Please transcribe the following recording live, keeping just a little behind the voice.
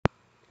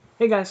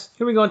Hey guys,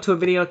 here we go into a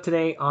video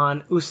today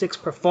on Usyk's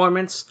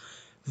performance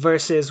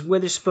versus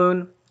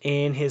Witherspoon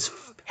in his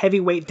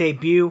heavyweight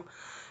debut.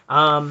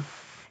 And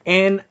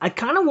I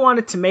kind of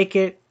wanted to make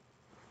it,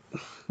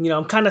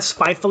 I'm kind of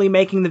spitefully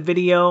making the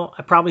video.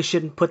 I probably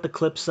shouldn't put the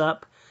clips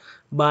up,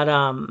 but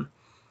we're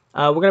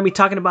going to be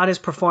talking about his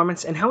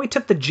performance and how he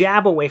took the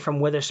jab away from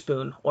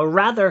Witherspoon, or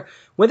rather,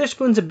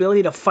 Witherspoon's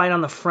ability to fight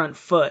on the front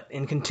foot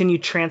and continue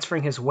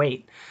transferring his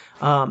weight.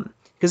 Because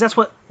that's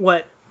what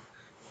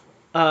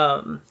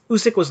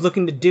Usyk was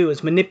looking to do,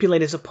 is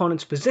manipulate his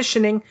opponent's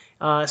positioning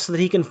so that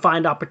he can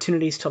find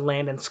opportunities to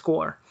land and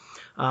score.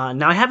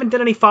 Now, I haven't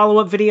done any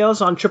follow-up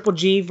videos on Triple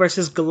G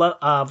versus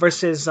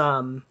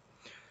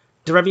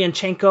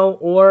Derevianchenko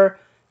or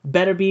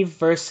Beterbiev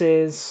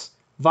versus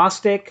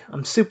Vostok.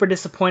 I'm super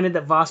disappointed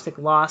that Vostok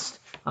lost.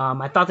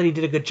 I thought that he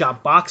did a good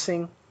job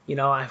boxing.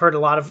 I heard a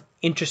lot of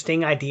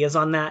interesting ideas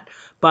on that.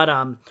 But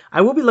I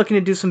will be looking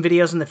to do some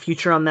videos in the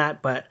future on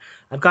that, but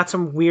I've got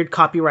some weird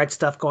copyright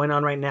stuff going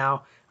on right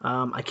now.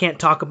 I can't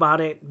talk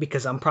about it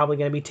because I'm probably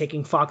going to be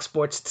taking Fox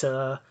Sports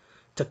to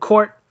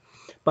court.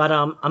 But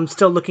I'm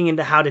still looking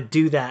into how to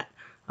do that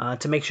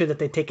to make sure that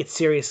they take it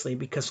seriously,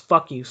 because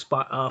fuck you,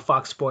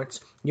 Fox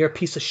Sports. You're a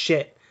piece of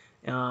shit.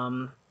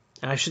 And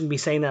I shouldn't be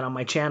saying that on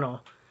my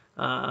channel.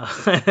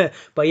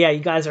 But yeah,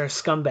 you guys are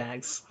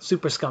scumbags,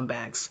 super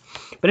scumbags.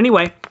 But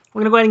anyway,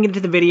 we're going to go ahead and get into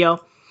the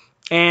video.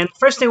 And the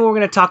first thing we're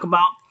going to talk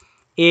about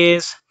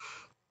is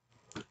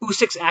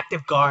Usyk's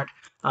active guard.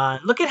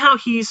 Look at how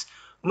he's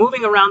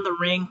moving around the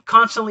ring,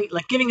 constantly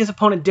like giving his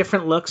opponent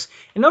different looks.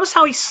 And notice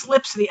how he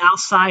slips to the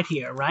outside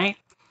here, right?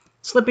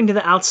 Slipping to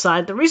the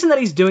outside. The reason that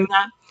he's doing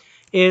that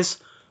is,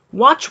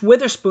 watch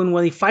Witherspoon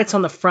when he fights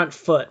on the front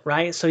foot,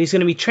 right? So he's going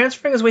to be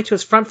transferring his weight to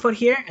his front foot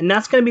here, and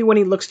that's going to be when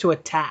he looks to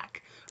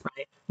attack,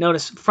 right?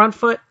 Notice front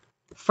foot,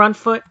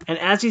 and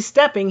as he's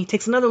stepping, he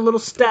takes another little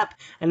step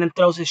and then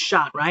throws his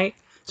shot, right?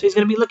 So he's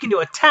going to be looking to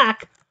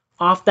attack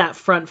off that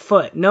front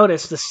foot.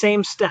 Notice the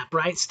same step,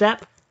 right?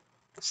 Step,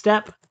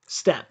 step,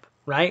 step,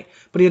 right?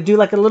 But he'll do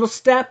like a little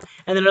step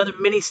and then another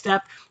mini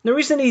step. And the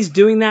reason he's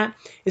doing that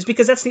is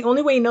because that's the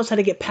only way he knows how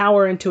to get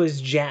power into his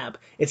jab.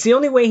 It's the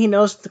only way he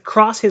knows to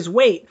cross his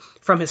weight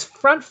from his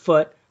front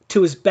foot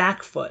to his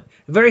back foot.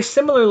 Very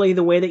similarly,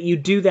 the way that you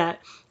do that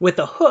with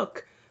a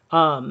hook,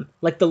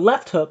 like the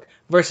left hook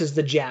versus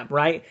the jab,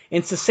 right? And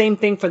it's the same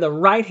thing for the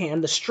right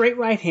hand, the straight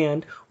right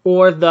hand,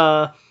 or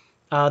the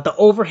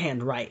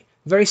overhand right.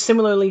 Very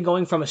similarly,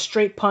 going from a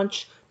straight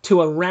punch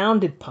to a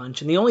rounded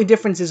punch. And the only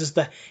difference is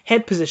the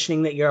head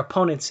positioning that your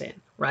opponent's in,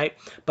 right?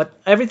 But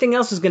everything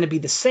else is going to be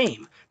the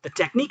same. The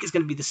technique is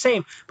going to be the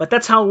same, but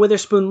that's how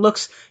Witherspoon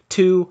looks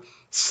to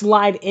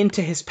slide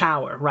into his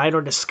power, right?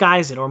 Or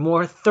disguise it, or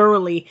more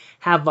thoroughly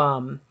have,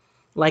 how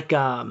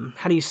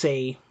do you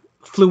say,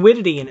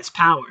 fluidity in his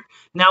power.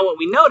 Now what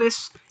we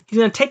notice, he's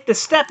going to take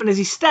this step, and as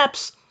he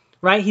steps,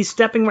 right, he's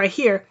stepping right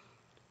here,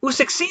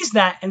 Usyk sees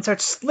that and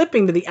starts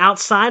slipping to the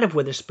outside of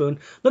Witherspoon,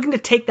 looking to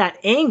take that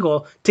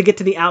angle to get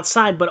to the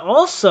outside, but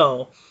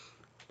also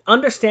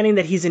understanding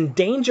that he's in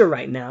danger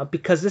right now,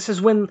 because this is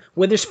when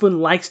Witherspoon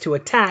likes to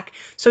attack.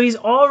 So he's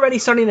already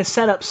starting to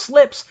set up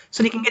slips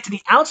so that he can get to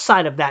the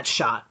outside of that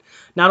shot.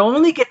 Not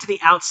only get to the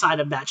outside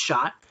of that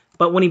shot,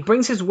 but when he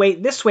brings his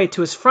weight this way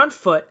to his front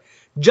foot,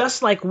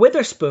 just like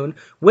Witherspoon,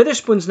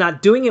 Witherspoon's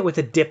not doing it with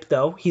a dip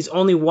though. He's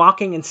only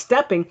walking and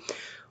stepping.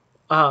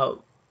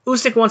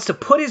 Usyk wants to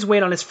put his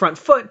weight on his front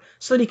foot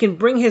so that he can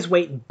bring his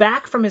weight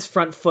back from his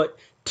front foot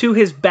to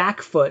his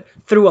back foot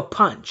through a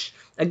punch.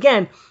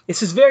 Again,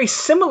 this is very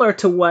similar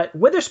to what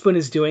Witherspoon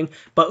is doing,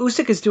 but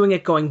Usyk is doing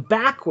it going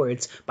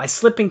backwards by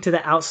slipping to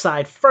the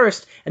outside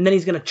first, and then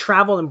he's going to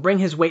travel and bring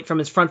his weight from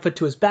his front foot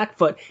to his back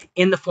foot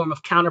in the form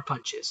of counter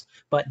punches,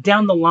 but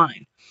down the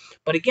line.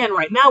 But again,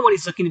 right now what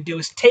he's looking to do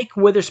is take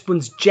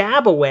Witherspoon's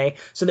jab away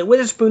so that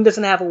Witherspoon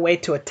doesn't have a way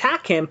to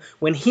attack him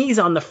when he's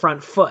on the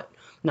front foot.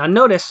 Now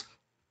notice,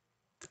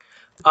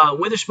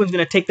 Witherspoon's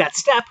going to take that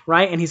step,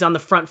 right, and he's on the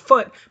front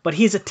foot, but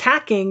he's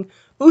attacking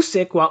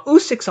Usyk while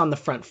Usyk's on the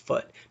front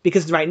foot,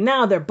 because right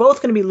now they're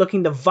both going to be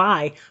looking to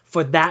vie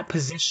for that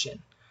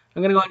position.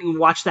 I'm going to go ahead and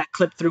watch that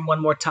clip through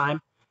one more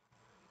time.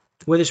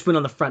 Witherspoon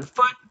on the front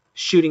foot,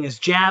 shooting his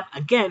jab.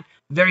 Again,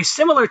 very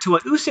similar to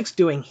what Usyk's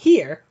doing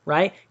here,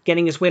 right,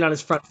 getting his weight on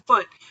his front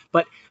foot,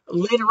 but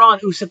later on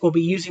Usyk will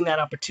be using that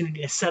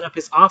opportunity to set up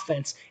his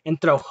offense and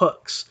throw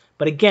hooks.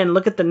 But again,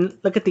 look at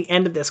the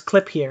end of this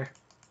clip here.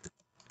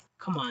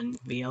 Come on,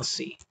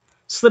 VLC.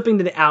 Slipping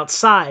to the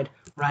outside,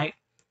 right?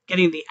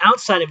 Getting the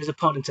outside of his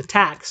opponent's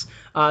attacks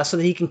so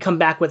that he can come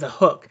back with a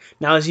hook.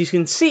 Now, as you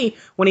can see,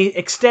 when he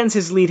extends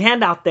his lead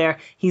hand out there,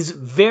 he's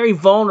very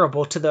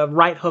vulnerable to the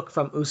right hook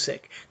from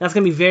Usyk. That's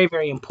going to be very,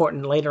 very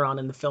important later on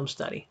in the film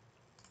study.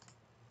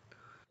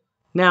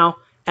 Now,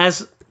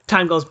 as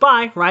time goes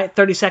by, right,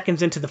 30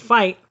 seconds into the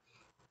fight,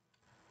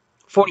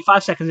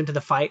 45 seconds into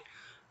the fight,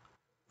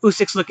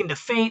 Usyk's looking to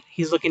feint,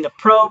 he's looking to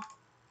probe,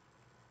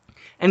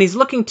 and he's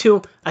looking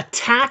to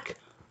attack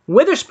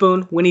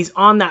Witherspoon when he's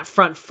on that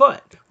front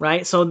foot,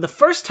 right? So the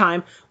first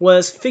time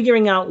was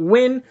figuring out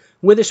when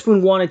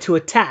Witherspoon wanted to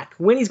attack,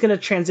 when he's going to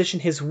transition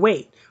his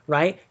weight,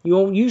 right?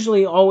 You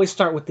usually always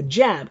start with the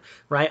jab,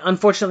 right?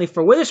 Unfortunately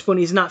for Witherspoon,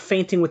 he's not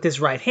feinting with his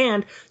right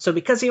hand, so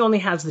because he only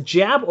has the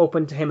jab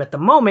open to him at the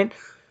moment,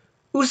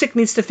 Usyk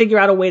needs to figure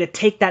out a way to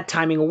take that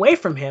timing away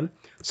from him.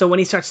 So when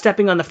he starts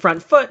stepping on the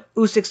front foot,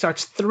 Usyk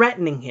starts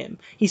threatening him.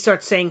 He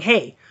starts saying,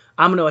 hey,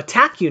 I'm going to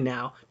attack you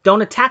now.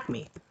 Don't attack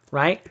me,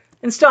 right?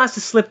 And still has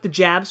to slip the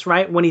jabs,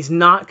 right, when he's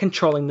not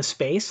controlling the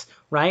space,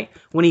 right?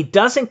 When he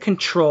doesn't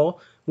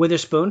control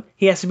Witherspoon,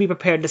 he has to be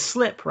prepared to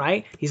slip,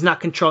 right? He's not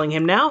controlling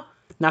him now,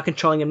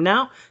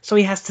 so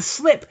he has to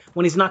slip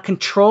when he's not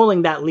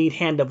controlling that lead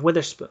hand of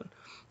Witherspoon.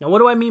 Now, what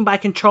do I mean by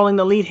controlling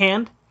the lead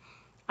hand?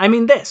 I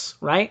mean this,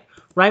 right?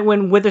 Right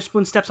when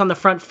Witherspoon steps on the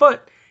front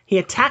foot, he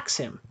attacks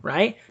him,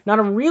 right? Not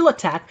a real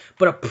attack,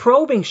 but a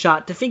probing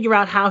shot to figure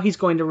out how he's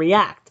going to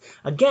react.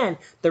 Again,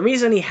 the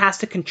reason he has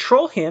to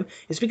control him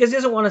is because he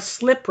doesn't want to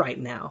slip right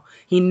now.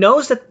 He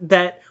knows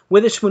that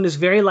Witherspoon is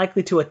very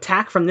likely to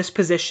attack from this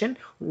position,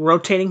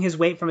 rotating his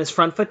weight from his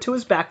front foot to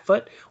his back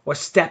foot, or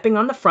stepping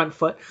on the front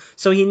foot,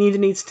 so he either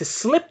needs to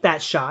slip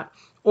that shot,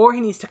 or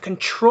he needs to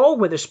control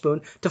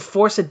Witherspoon to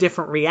force a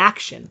different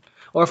reaction,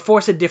 or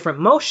force a different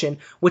motion,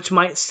 which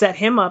might set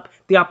him up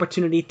the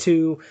opportunity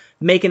to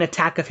make an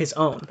attack of his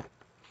own.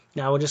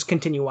 Now we'll just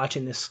continue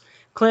watching this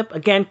clip.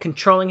 Again,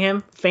 controlling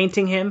him,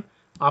 feinting him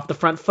off the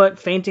front foot,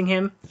 feinting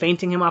him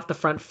off the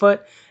front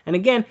foot. And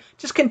again,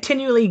 just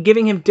continually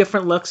giving him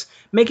different looks,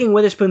 making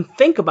Witherspoon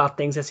think about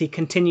things as he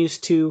continues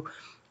to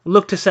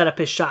look to set up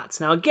his shots.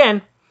 Now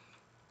again,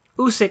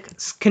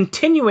 Usyk's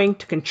continuing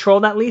to control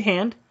that lead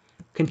hand,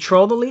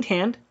 control the lead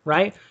hand,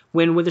 right?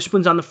 When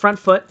Witherspoon's on the front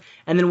foot,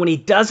 and then when he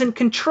doesn't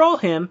control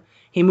him,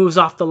 he moves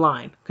off the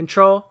line.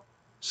 Control,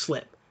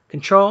 slip.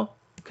 Control,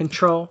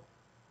 control,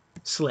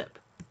 slip,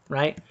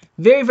 right?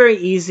 Very, very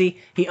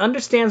easy. He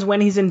understands when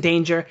he's in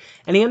danger,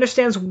 and he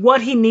understands what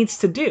he needs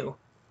to do.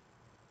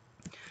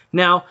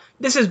 Now,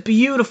 this is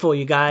beautiful,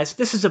 you guys.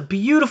 This is a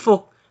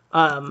beautiful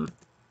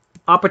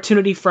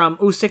opportunity from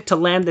Usyk to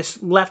land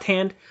this left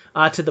hand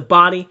to the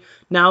body.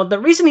 Now, the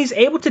reason he's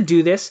able to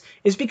do this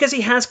is because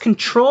he has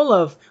control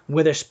of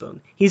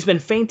Witherspoon. He's been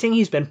feinting,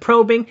 he's been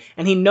probing,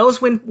 and he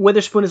knows when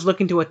Witherspoon is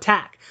looking to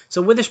attack.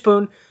 So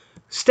Witherspoon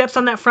steps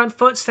on that front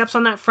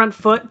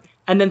foot,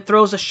 and then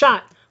throws a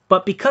shot.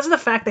 But because of the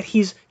fact that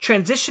he's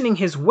transitioning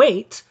his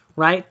weight,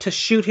 right, to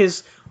shoot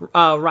his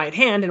right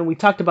hand, and we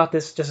talked about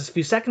this just a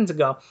few seconds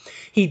ago,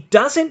 he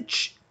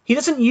doesn't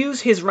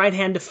use his right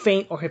hand to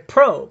feint or hit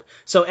probe.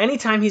 So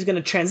anytime he's going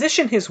to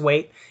transition his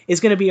weight is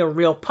going to be a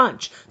real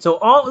punch. So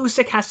all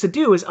Usyk has to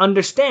do is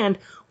understand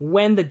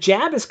when the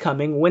jab is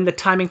coming, when the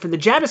timing for the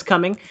jab is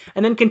coming,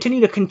 and then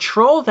continue to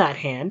control that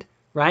hand,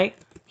 right?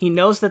 He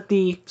knows that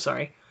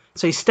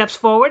so he steps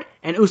forward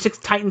and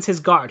Usyk tightens his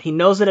guard. He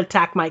knows that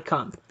attack might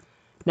come.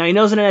 Now he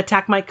knows that an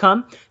attack might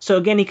come, so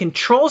again he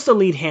controls the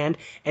lead hand,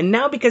 and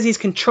now because he's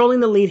controlling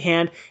the lead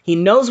hand, he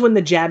knows when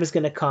the jab is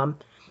going to come.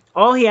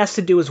 All he has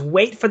to do is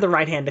wait for the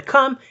right hand to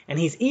come, and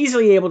he's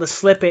easily able to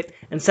slip it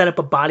and set up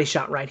a body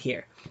shot right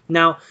here.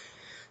 Now,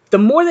 the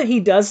more that he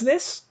does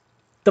this,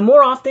 the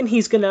more often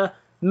he's going to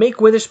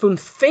make Witherspoon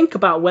think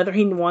about whether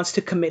he wants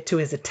to commit to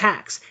his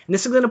attacks. And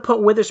this is going to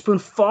put Witherspoon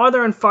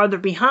farther and farther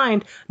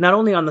behind, not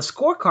only on the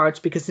scorecards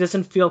because he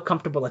doesn't feel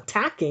comfortable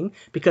attacking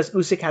because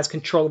Usyk has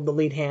control of the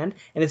lead hand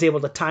and is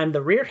able to time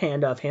the rear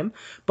hand of him,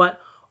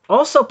 but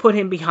also put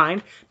him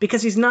behind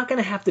because he's not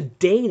going to have the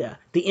data,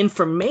 the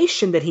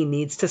information that he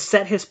needs to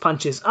set his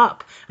punches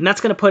up. And that's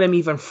going to put him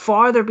even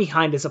farther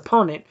behind his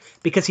opponent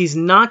because he's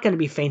not going to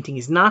be feinting,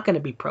 he's not going to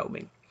be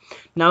probing.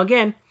 Now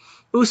again,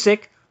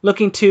 Usyk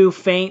looking to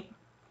feint,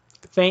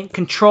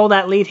 control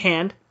that lead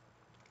hand,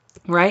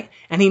 right?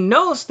 And he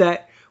knows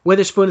that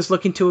Witherspoon is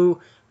looking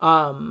to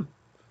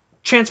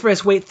transfer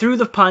his weight through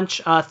the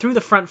punch, through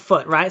the front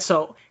foot, right?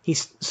 So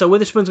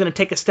Witherspoon's going to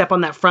take a step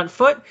on that front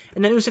foot,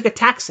 and then Usyk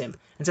attacks him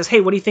and says,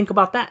 hey, what do you think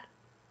about that?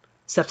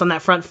 Steps on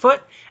that front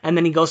foot, and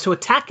then he goes to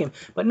attack him.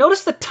 But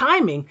notice the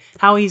timing,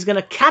 how he's going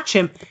to catch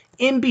him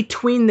in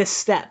between this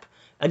step.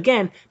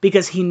 Again,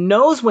 because he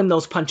knows when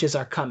those punches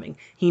are coming.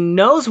 He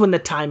knows when the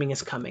timing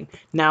is coming.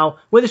 Now,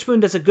 Witherspoon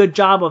does a good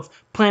job of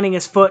planting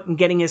his foot and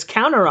getting his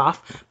counter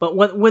off, but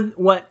what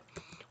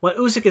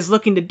Usyk is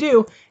looking to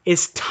do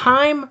is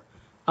time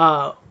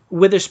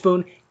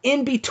Witherspoon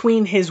in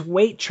between his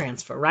weight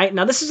transfer, right?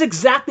 Now, this is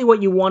exactly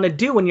what you want to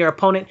do when your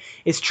opponent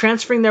is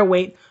transferring their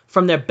weight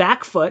from their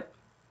back foot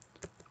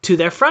to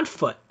their front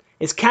foot,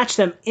 is catch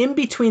them in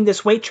between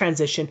this weight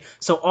transition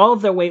so all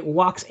of their weight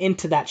walks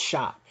into that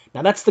shot.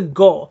 Now, that's the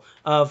goal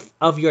of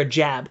your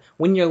jab,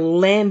 when you're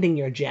landing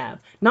your jab.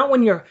 Not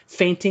when you're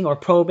feinting or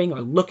probing or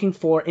looking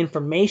for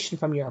information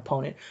from your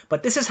opponent,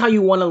 but this is how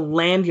you want to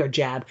land your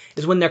jab,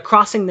 is when they're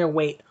crossing their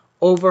weight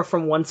over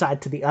from one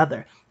side to the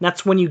other.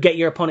 That's when you get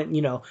your opponent,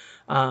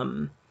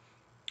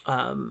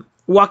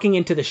 walking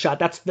into the shot.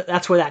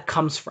 That's where that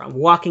comes from,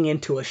 walking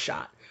into a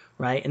shot,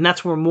 right? And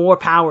that's where more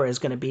power is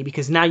going to be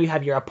because now you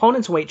have your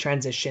opponent's weight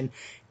transition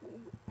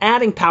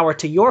adding power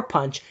to your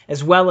punch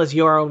as well as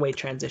your own weight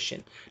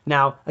transition.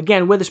 Now,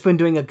 again, Witherspoon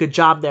doing a good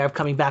job there of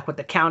coming back with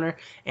the counter,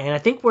 and I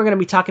think we're going to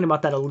be talking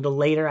about that a little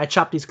later. I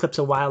chopped these clips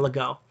a while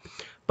ago.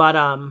 But,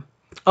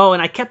 oh,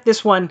 and I kept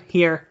this one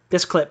here,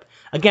 this clip.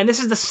 Again, this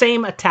is the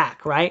same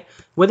attack, right?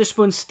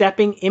 Witherspoon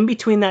stepping in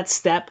between that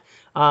step.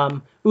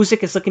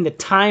 Usyk is looking to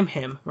time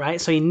him, right?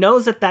 So he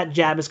knows that that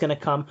jab is going to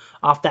come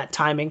off that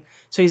timing.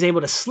 So he's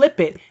able to slip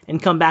it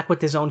and come back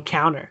with his own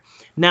counter.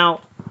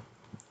 Now,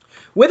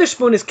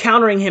 Witherspoon is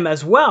countering him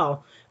as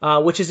well,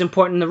 which is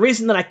important. The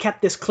reason that I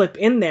kept this clip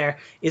in there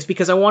is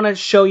because I want to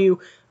show you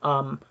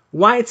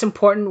why it's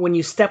important when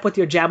you step with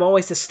your jab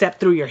always to step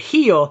through your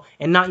heel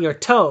and not your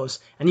toes.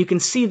 And you can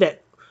see that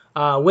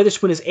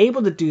Witherspoon is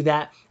able to do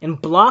that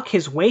and block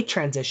his weight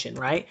transition,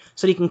 right?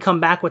 So he can come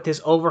back with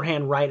his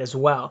overhand right as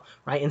well,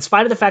 right? In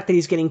spite of the fact that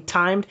he's getting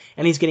timed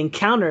and he's getting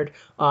countered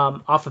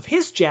off of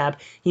his jab,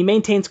 he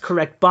maintains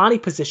correct body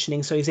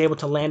positioning, so he's able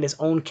to land his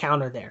own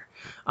counter there.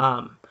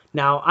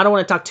 Now, I don't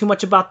want to talk too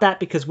much about that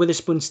because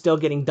Witherspoon's still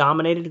getting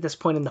dominated at this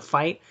point in the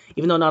fight.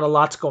 Even though not a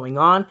lot's going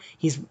on,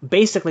 he's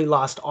basically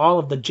lost all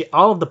of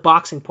the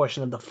boxing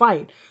portion of the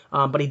fight.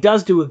 But he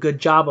does do a good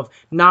job of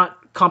not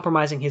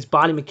compromising his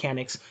body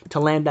mechanics to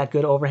land that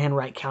good overhand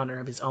right counter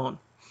of his own.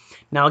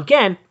 Now,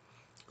 again,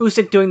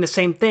 Usyk doing the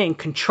same thing,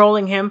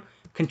 controlling him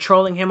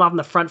on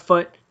the front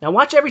foot. Now,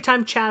 watch every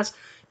time Chaz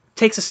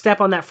takes a step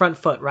on that front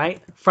foot,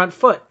 right? Front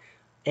foot,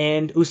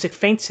 and Usyk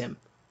feints him.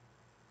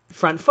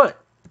 Front foot.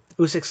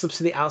 Usyk slips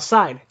to the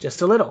outside,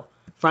 just a little.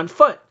 Front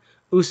foot.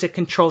 Usyk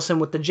controls him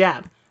with the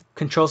jab.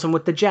 Controls him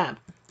with the jab.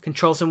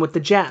 Controls him with the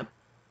jab.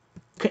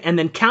 And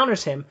then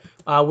counters him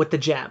with the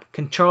jab.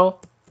 Control.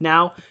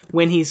 Now,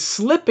 when he's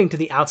slipping to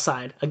the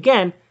outside,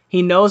 again,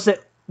 he knows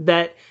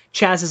that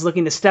Chaz is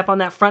looking to step on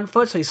that front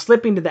foot, so he's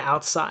slipping to the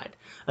outside.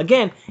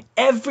 Again,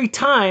 every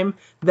time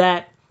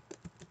that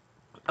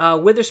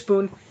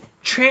Witherspoon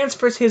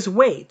transfers his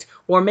weight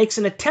or makes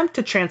an attempt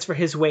to transfer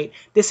his weight,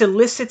 this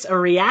elicits a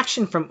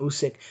reaction from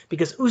Usyk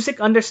because Usyk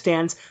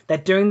understands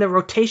that during the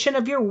rotation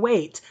of your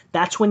weight,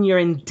 that's when you're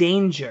in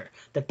danger.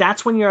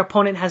 That's when your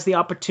opponent has the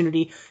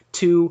opportunity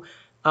to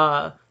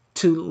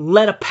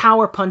let a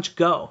power punch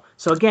go.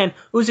 So again,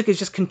 Usyk is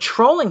just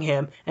controlling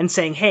him and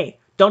saying, hey,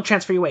 don't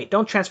transfer your weight,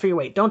 don't transfer your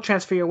weight, don't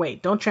transfer your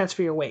weight, don't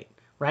transfer your weight,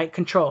 right?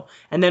 Control.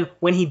 And then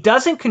when he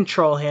doesn't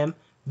control him,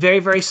 very,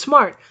 very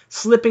smart,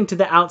 slipping to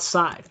the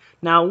outside.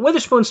 Now,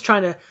 Witherspoon's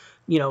trying to,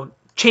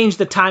 change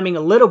the timing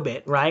a little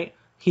bit, right?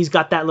 He's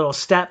got that little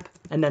step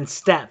and then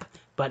step,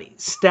 but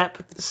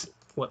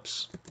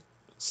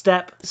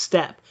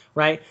step,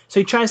 right? So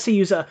he tries to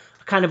use a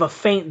kind of a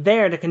feint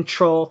there to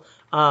control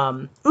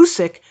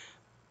Usyk,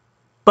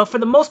 but for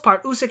the most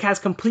part, Usyk has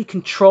complete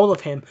control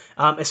of him,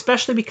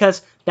 especially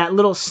because that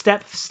little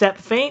step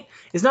feint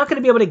is not going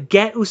to be able to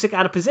get Usyk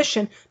out of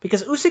position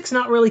because Usyk's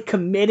not really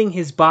committing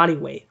his body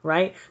weight,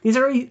 right? These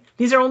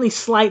are only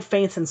slight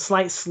feints and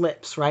slight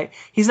slips, right?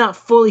 He's not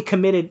fully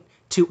committed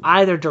to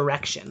either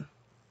direction.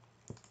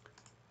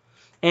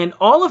 And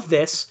all of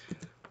this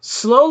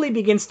slowly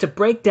begins to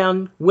break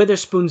down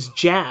Witherspoon's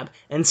jab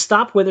and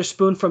stop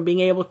Witherspoon from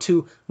being able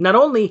to not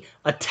only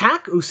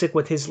attack Usyk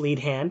with his lead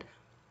hand,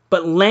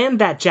 but land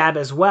that jab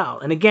as well.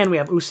 And again, we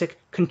have Usyk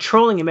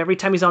controlling him every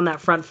time he's on that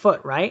front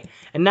foot, right?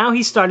 And now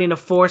he's starting to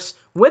force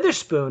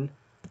Witherspoon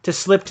to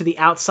slip to the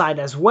outside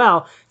as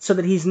well so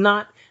that he's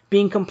not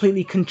being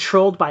completely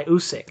controlled by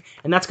Usyk.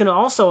 And that's going to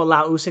also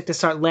allow Usyk to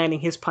start landing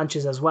his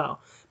punches as well.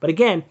 But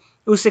again,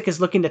 Usyk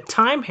is looking to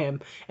time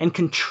him and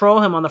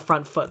control him on the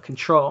front foot.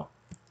 Control,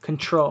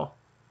 control,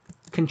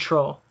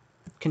 control,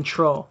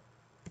 control,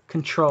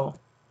 control,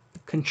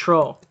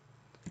 control.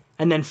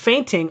 And then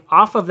feinting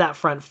off of that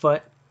front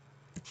foot,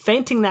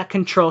 feinting that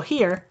control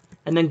here,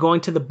 and then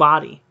going to the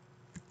body.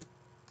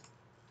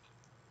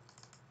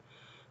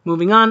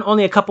 Moving on,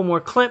 only a couple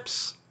more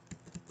clips.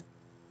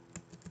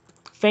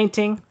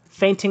 Feinting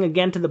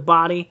again to the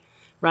body,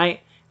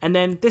 right? And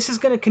then this is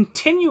going to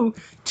continue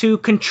to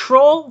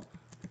control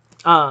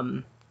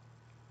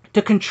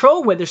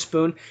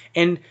Witherspoon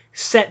and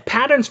set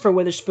patterns for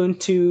Witherspoon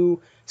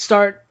to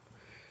start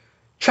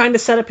trying to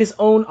set up his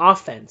own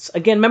offense.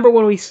 Again, remember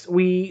when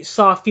we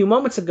saw a few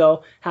moments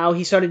ago how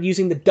he started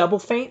using the double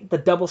feint, the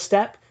double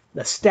step,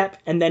 the step,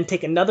 and then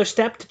take another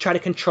step to try to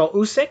control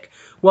Usyk?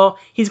 Well,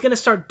 he's going to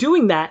start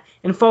doing that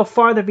and fall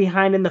farther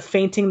behind in the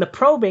feinting, the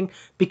probing,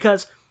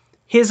 because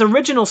his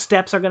original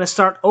steps are going to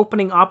start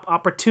opening up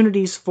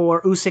opportunities for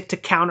Usyk to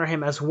counter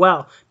him as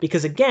well.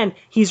 Because again,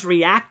 he's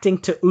reacting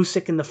to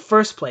Usyk in the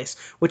first place,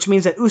 which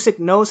means that Usyk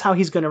knows how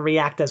he's going to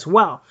react as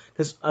well.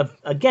 Because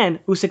again,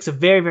 Usyk's a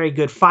very, very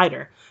good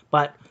fighter.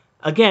 But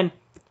again,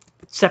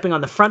 stepping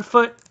on the front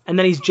foot, and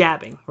then he's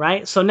jabbing,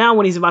 right? So now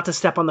when he's about to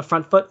step on the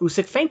front foot,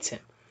 Usyk feints him.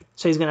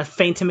 So he's going to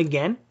feint him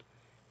again,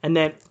 and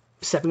then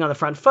stepping on the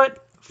front foot,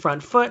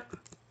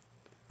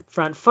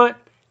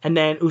 and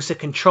then Usyk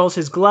controls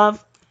his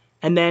glove,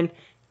 and then,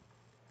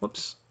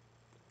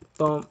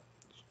 boom,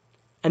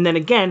 And then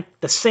again,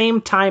 the same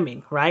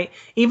timing, right?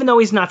 Even though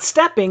he's not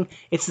stepping,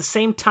 it's the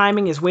same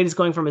timing. His weight is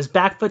going from his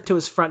back foot to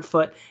his front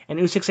foot, and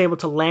Usyk's able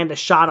to land a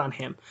shot on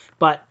him.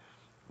 But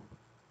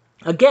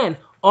again,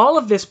 all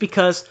of this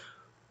because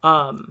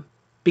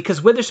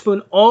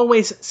Witherspoon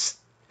always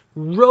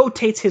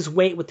rotates his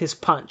weight with his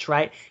punch,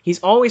 right? He's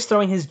always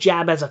throwing his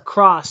jab as a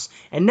cross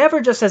and never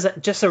just as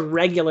a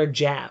regular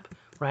jab,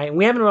 right? And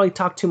we haven't really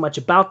talked too much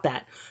about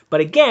that.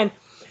 But again,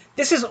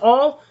 this is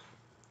all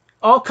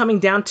coming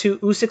down to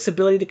Usyk's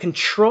ability to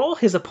control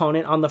his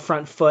opponent on the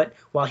front foot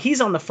while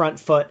he's on the front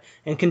foot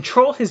and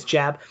control his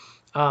jab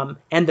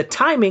and the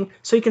timing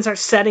so he can start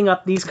setting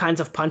up these kinds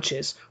of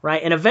punches,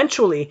 right? And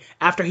eventually,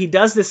 after he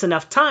does this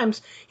enough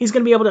times, he's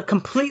going to be able to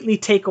completely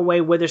take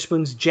away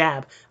Witherspoon's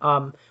jab,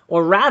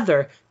 or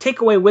rather,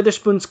 take away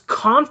Witherspoon's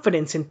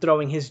confidence in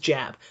throwing his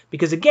jab.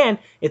 Because again,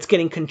 it's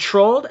getting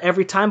controlled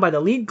every time by the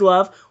lead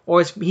glove,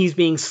 or he's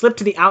being slipped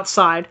to the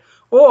outside,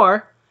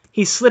 or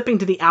he's slipping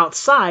to the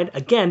outside.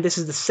 Again, this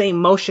is the same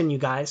motion, you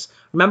guys.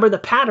 Remember the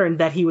pattern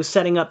that he was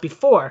setting up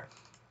before.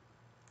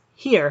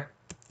 Here.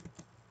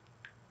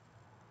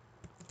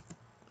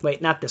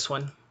 Wait, not this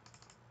one.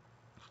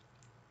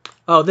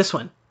 Oh, this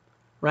one,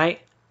 right?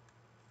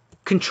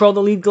 Control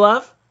the lead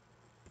glove,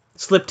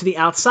 slip to the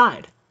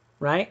outside,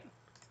 right?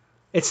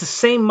 It's the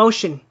same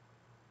motion.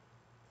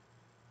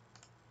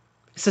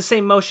 It's the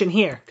same motion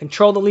here.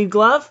 Control the lead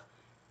glove,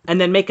 and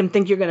then make him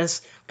think you're going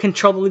to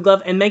control the lead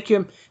glove and make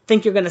him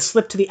think you're going to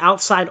slip to the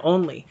outside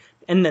only.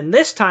 And then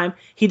this time,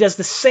 he does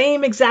the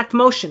same exact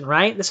motion,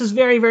 right? This is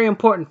very, very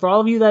important for all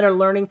of you that are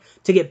learning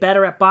to get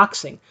better at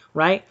boxing,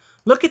 right?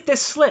 Look at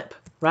this slip,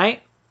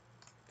 right?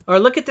 Or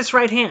look at this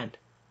right hand,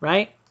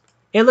 right?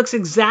 It looks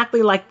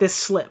exactly like this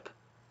slip.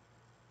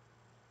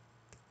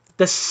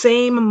 The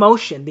same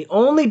motion. The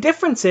only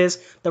difference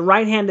is the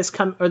right hand is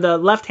the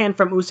left hand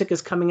from Usyk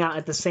is coming out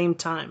at the same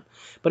time.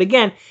 But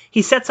again,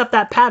 he sets up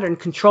that pattern.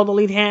 Control the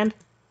lead hand.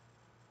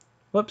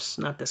 Whoops,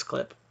 not this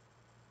clip.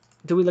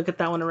 Did we look at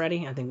that one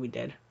already? I think we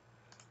did.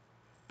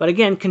 But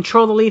again,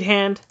 control the lead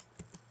hand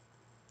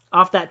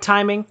off that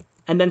timing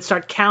and then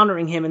start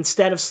countering him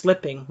instead of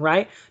slipping,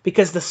 right?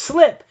 Because the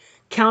slip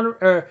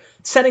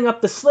setting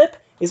up the slip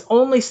is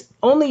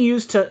only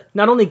used to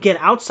not only get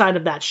outside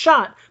of that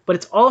shot, but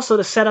it's also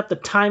to set up the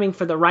timing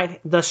for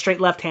the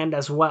straight left hand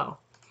as well.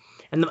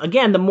 And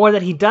again, the more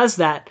that he does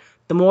that,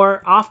 the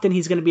more often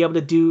he's going to be able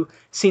to do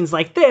scenes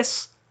like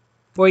this,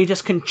 where he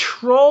just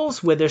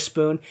controls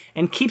Witherspoon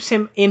and keeps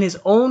him in his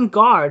own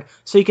guard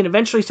so he can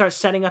eventually start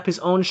setting up his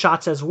own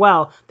shots as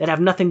well that have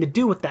nothing to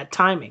do with that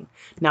timing.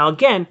 Now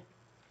again,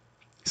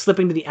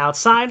 slipping to the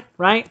outside,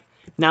 right?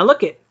 Now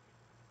look at,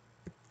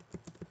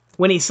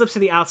 when he slips to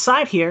the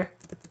outside here,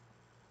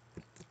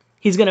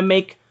 he's going to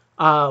make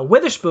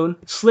Witherspoon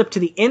slip to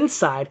the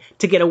inside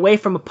to get away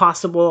from a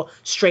possible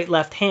straight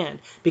left hand.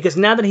 Because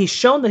now that he's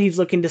shown that he's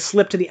looking to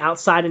slip to the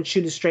outside and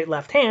shoot his straight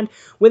left hand,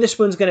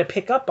 Witherspoon's going to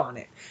pick up on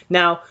it.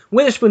 Now,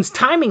 Witherspoon's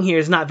timing here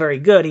is not very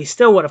good. He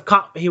still would have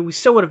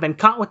been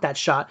caught with that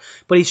shot,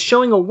 but he's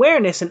showing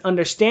awareness and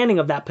understanding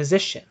of that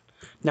position.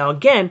 Now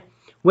again,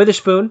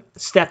 Witherspoon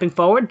stepping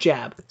forward,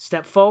 jab,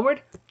 step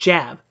forward,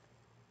 jab.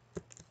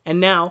 And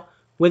now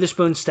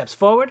Witherspoon steps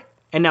forward,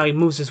 and now he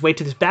moves his weight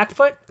to his back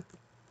foot.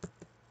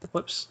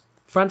 Whoops.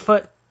 Front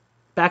foot,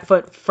 back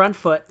foot, front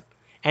foot.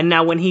 And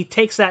now when he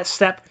takes that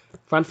step,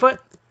 front foot,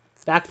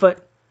 back foot,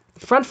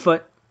 front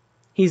foot,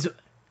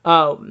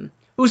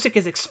 Usyk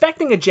is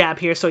expecting a jab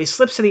here, so he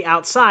slips to the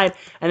outside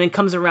and then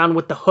comes around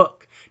with the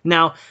hook.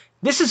 Now,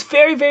 this is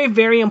very, very,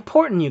 very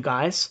important, you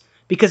guys,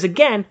 because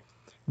again,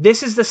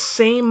 this is the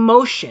same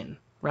motion,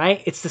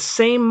 right? It's the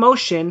same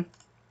motion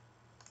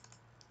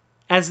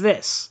as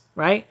this,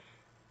 right?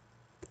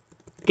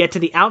 Get to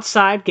the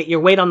outside, get your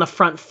weight on the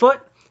front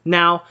foot.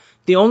 Now,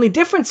 the only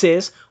difference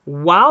is,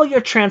 while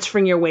you're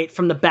transferring your weight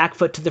from the back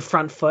foot to the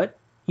front foot,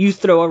 you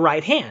throw a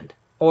right hand.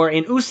 Or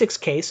in Usyk's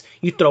case,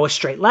 you throw a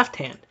straight left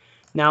hand.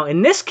 Now,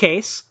 in this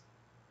case,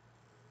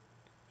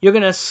 you're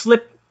going to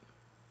slip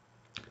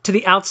to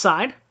the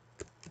outside,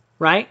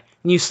 right?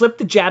 And you slip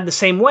the jab the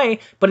same way,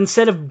 but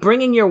instead of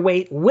bringing your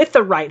weight with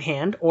a right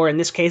hand, or in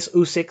this case,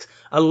 Usyk's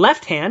a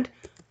left hand,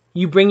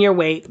 you bring your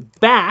weight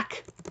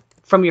back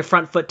from your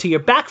front foot to your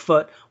back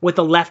foot with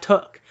a left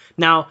hook.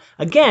 Now,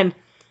 again,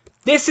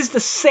 this is the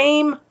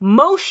same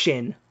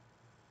motion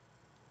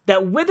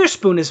that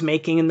Witherspoon is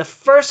making in the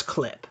first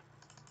clip,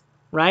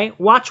 right?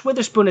 Watch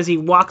Witherspoon as he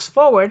walks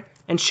forward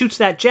and shoots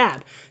that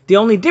jab. The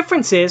only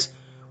difference is,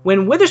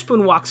 when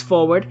Witherspoon walks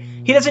forward,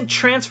 he doesn't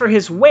transfer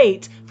his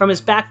weight from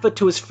his back foot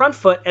to his front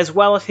foot as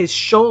well as his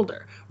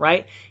shoulder,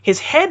 right? His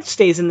head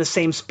stays in the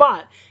same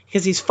spot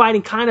because he's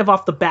fighting kind of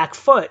off the back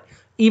foot,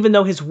 even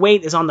though his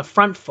weight is on the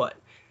front foot.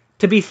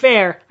 To be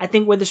fair, I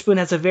think Witherspoon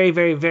has a very,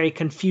 very, very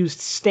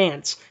confused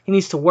stance. He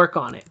needs to work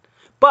on it.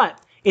 But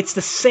it's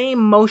the same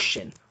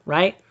motion,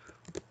 right?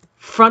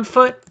 Front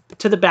foot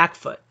to the back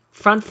foot.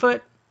 Front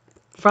foot,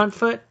 front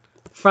foot,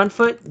 front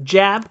foot,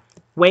 jab,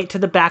 weight to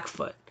the back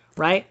foot,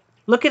 right?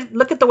 Look at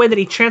the way that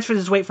he transfers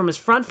his weight from his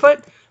front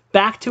foot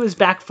back to his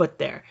back foot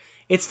there.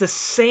 It's the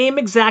same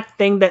exact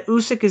thing that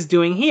Usyk is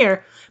doing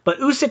here, but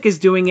Usyk is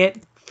doing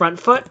it front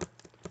foot,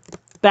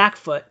 back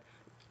foot,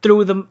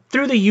 through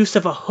the use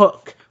of a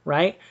hook,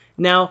 right?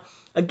 Now,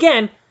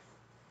 again,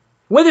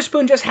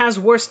 Witherspoon just has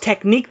worse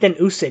technique than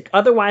Usyk.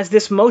 Otherwise,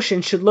 this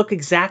motion should look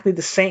exactly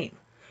the same.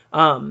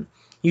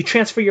 You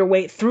transfer your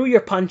weight through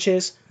your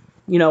punches,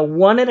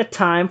 one at a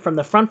time, from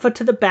the front foot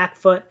to the back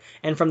foot,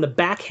 and from the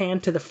back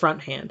hand to the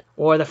front hand,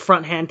 or the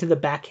front hand to the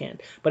back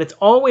hand. But it's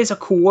always a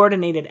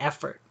coordinated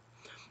effort.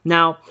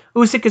 Now,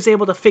 Usyk is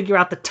able to figure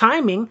out the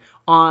timing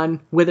on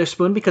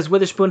Witherspoon because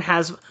Witherspoon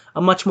has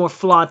a much more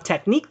flawed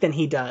technique than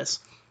he does.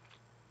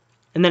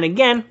 And then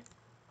again,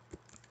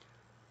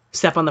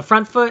 step on the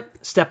front foot,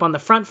 step on the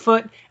front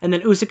foot, and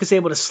then Usyk is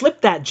able to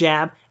slip that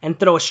jab and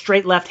throw a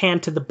straight left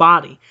hand to the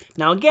body.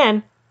 Now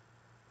again,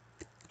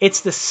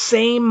 it's the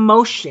same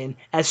motion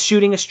as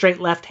shooting a straight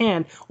left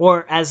hand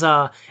or as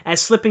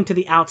slipping to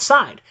the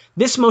outside.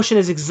 This motion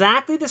is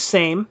exactly the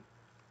same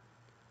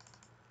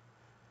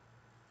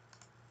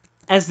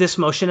as this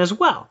motion as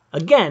well.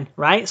 Again,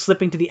 right?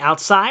 Slipping to the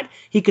outside,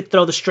 he could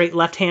throw the straight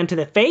left hand to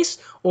the face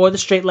or the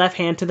straight left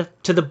hand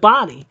to the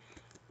body.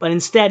 But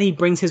instead, he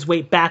brings his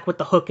weight back with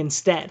the hook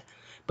instead.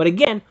 But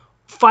again,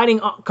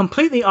 fighting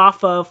completely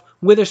off of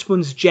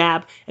Witherspoon's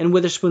jab and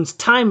Witherspoon's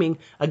timing,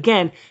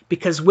 again,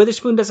 because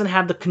Witherspoon doesn't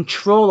have the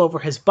control over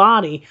his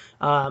body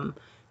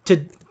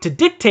to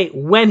dictate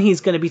when he's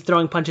going to be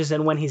throwing punches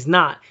and when he's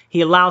not. He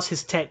allows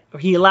his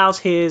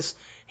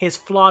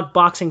flawed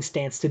boxing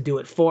stance to do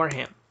it for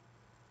him.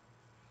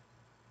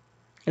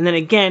 And then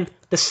again,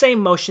 the same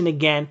motion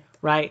again,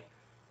 right?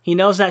 He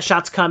knows that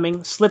shot's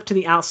coming, slip to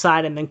the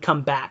outside, and then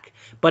come back.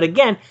 But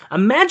again,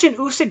 imagine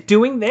Usyk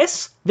doing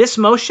this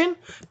motion,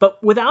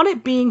 but without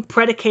it being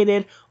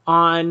predicated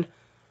on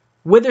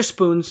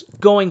Witherspoon's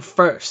going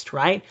first,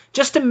 right?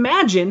 Just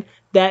imagine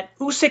that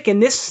Usyk in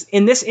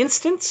this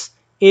instance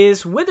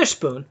is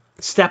Witherspoon.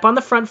 Step on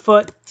the front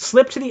foot,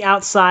 slip to the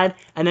outside,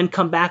 and then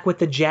come back with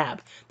the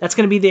jab. That's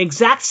going to be the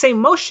exact same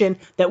motion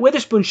that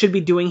Witherspoon should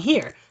be doing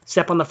here.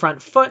 Step on the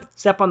front foot,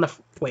 step on the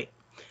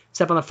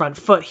front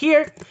foot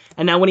here,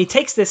 and now when he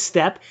takes this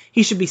step,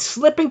 he should be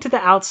slipping to the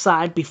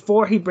outside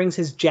before he brings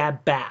his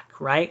jab back,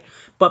 right?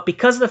 But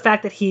because of the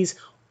fact that he's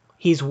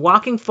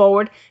walking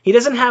forward, he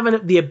doesn't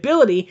have the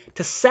ability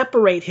to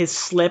separate his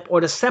slip or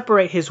to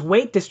separate his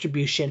weight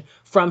distribution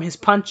from his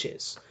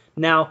punches.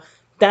 Now,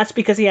 that's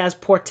because he has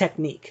poor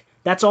technique.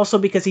 That's also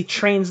because he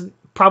trains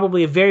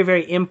probably a very,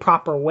 very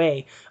improper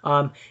way,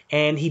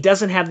 and he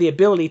doesn't have the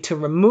ability to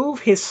remove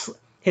his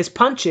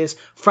punches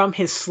from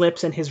his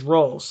slips and his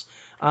rolls.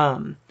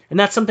 And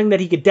that's something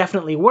that he could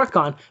definitely work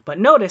on. But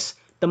notice,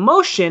 the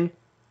motion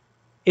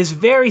is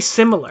very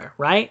similar,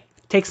 right?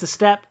 Takes the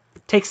step.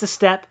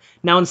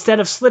 Now,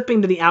 instead of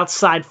slipping to the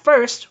outside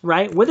first,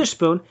 right,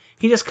 Witherspoon,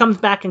 he just comes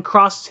back and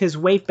crosses his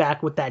weight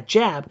back with that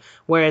jab.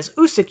 Whereas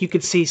Usyk, you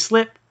could see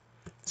slip,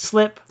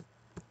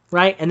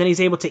 right? And then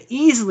he's able to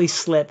easily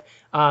slip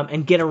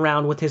and get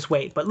around with his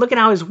weight. But look at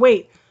how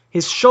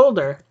his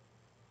shoulder,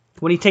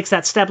 when he takes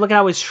that step, look at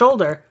how his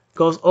shoulder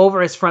goes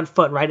over his front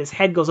foot, right? His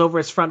head goes over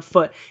his front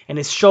foot, and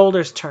his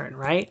shoulders turn,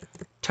 right?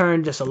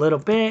 Turn just a little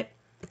bit.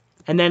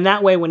 And then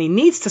that way, when he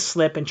needs to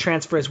slip and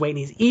transfer his weight,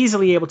 he's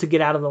easily able to get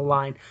out of the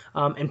line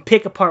and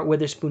pick apart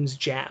Witherspoon's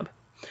jab.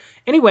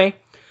 Anyway,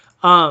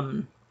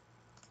 let's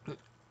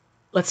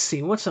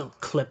see. What's a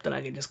clip that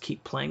I can just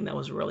keep playing that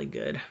was really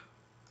good?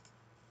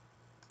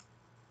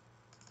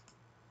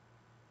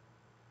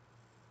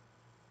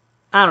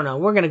 I don't know.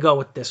 We're going to go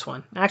with this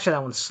one. Actually,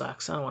 that one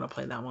sucks. I don't want to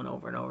play that one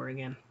over and over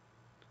again.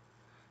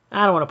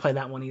 I don't want to play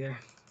that one either.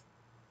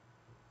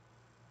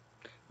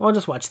 We'll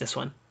just watch this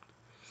one.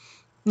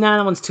 Nah,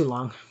 that one's too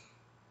long.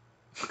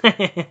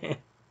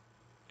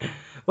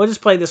 We'll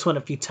just play this one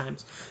a few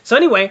times. So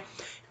anyway,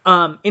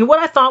 in what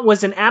I thought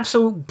was an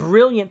absolute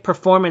brilliant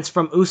performance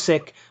from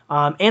Usyk,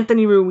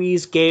 Anthony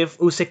Ruiz gave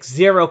Usyk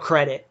 0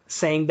 credit,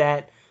 saying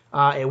that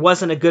it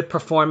wasn't a good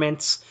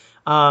performance.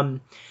 And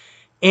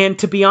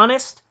to be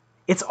honest,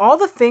 it's all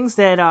the things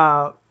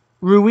that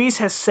Ruiz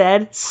has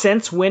said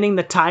since winning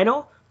the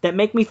title that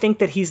make me think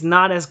that he's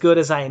not as good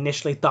as I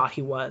initially thought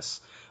he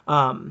was.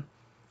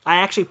 I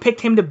actually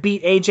picked him to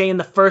beat AJ in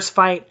the first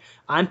fight.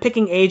 I'm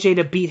picking AJ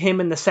to beat him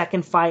in the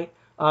second fight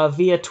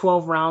via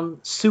 12-round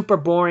super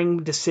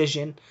boring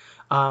decision.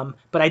 But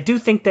I do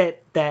think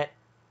that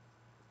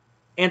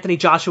Anthony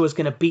Joshua is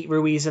going to beat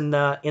Ruiz in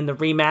the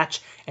rematch,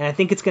 and I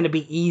think it's going to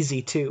be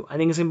easy too. I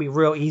think it's going to be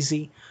real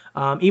easy.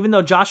 Even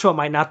though Joshua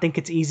might not think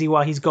it's easy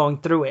while he's going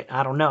through it.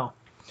 I don't know.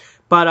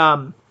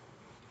 But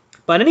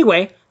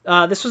anyway,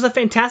 this was a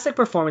fantastic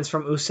performance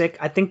from Usyk.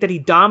 I think that he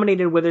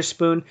dominated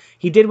Witherspoon.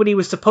 He did what he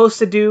was supposed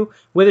to do.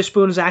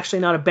 Witherspoon is actually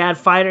not a bad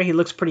fighter. He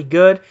looks pretty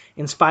good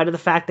in spite of the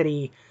fact that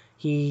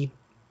he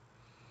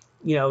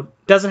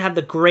doesn't have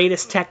the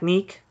greatest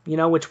technique,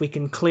 which we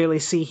can clearly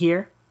see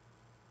here.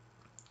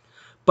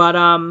 But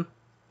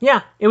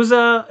yeah, it was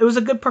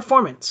a good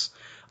performance.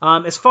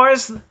 As far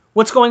as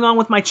what's going on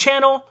with my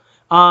channel,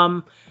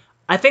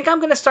 I think I'm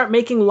going to start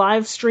making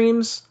live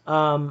streams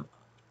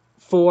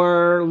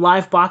for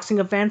live boxing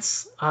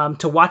events,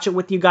 to watch it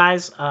with you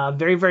guys.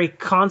 Very, very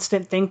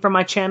constant thing for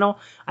my channel.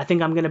 I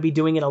think I'm going to be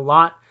doing it a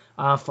lot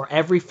for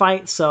every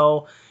fight.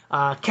 So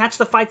catch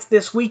the fights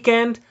this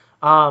weekend.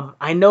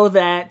 I know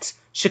that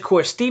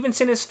Shakur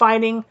Stevenson is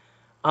fighting.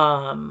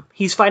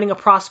 He's fighting a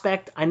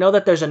prospect. I know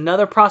that there's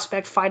another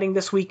prospect fighting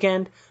this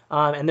weekend.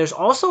 And there's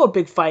also a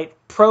big fight,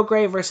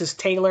 Prograis versus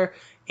Taylor.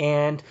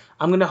 And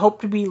I'm going to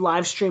hope to be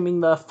live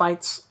streaming the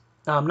fights,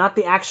 not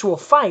the actual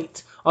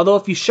fight. Although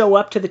if you show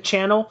up to the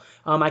channel,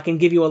 I can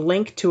give you a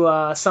link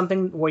to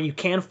something where you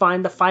can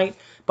find the fight.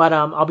 But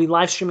I'll be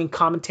live streaming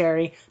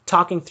commentary,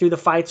 talking through the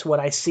fights, what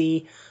I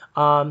see,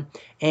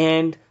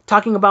 and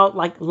talking about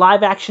like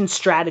live action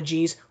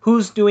strategies,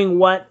 who's doing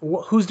what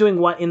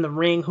in the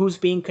ring, who's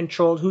being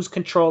controlled, who's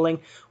controlling,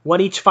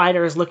 what each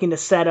fighter is looking to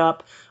set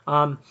up.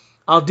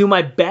 I'll do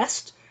my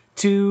best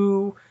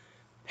to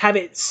have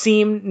it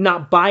seem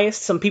not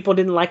biased. Some people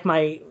didn't like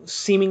my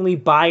seemingly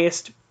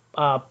biased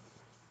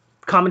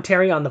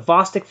commentary on the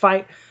Vostok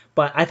fight,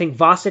 but I think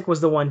Vostok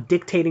was the one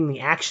dictating the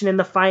action in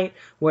the fight,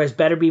 whereas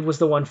Beterbiev was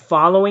the one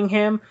following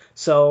him.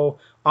 So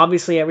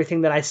obviously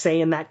everything that I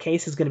say in that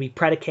case is going to be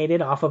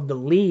predicated off of the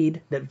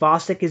lead that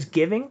Vostok is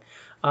giving.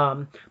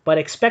 But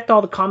expect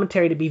all the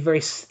commentary to be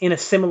very in a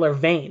similar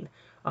vein.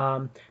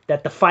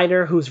 That the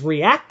fighter who's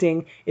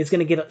reacting is going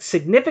to get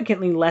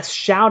significantly less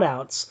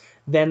shout-outs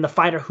than the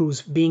fighter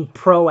who's being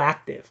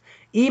proactive.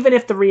 Even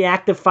if the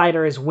reactive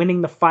fighter is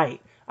winning the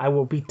fight, I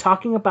will be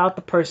talking about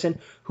the person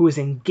who is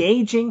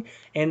engaging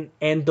and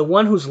the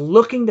one who's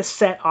looking to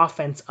set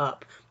offense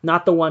up,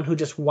 not the one who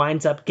just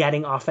winds up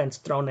getting offense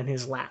thrown in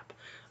his lap.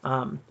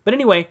 But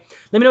anyway,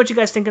 let me know what you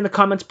guys think in the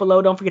comments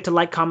below. Don't forget to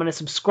like, comment, and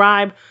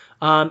subscribe.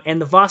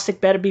 And the Vostok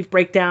Beterbiev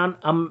breakdown,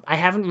 I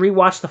haven't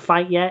rewatched the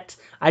fight yet.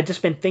 I've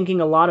just been thinking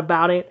a lot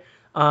about it,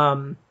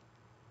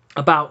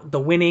 about the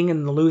winning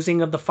and the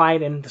losing of the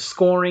fight and the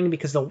scoring,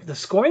 because the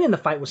scoring in the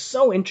fight was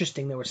so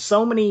interesting. There were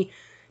so many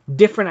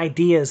different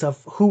ideas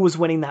of who was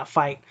winning that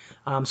fight.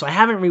 So I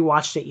haven't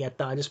rewatched it yet,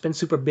 though. I've just been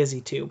super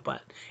busy, too.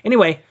 But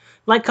anyway,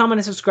 like, comment,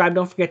 and subscribe.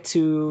 Don't forget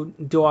to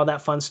do all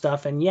that fun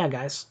stuff. And yeah,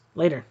 guys,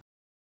 later.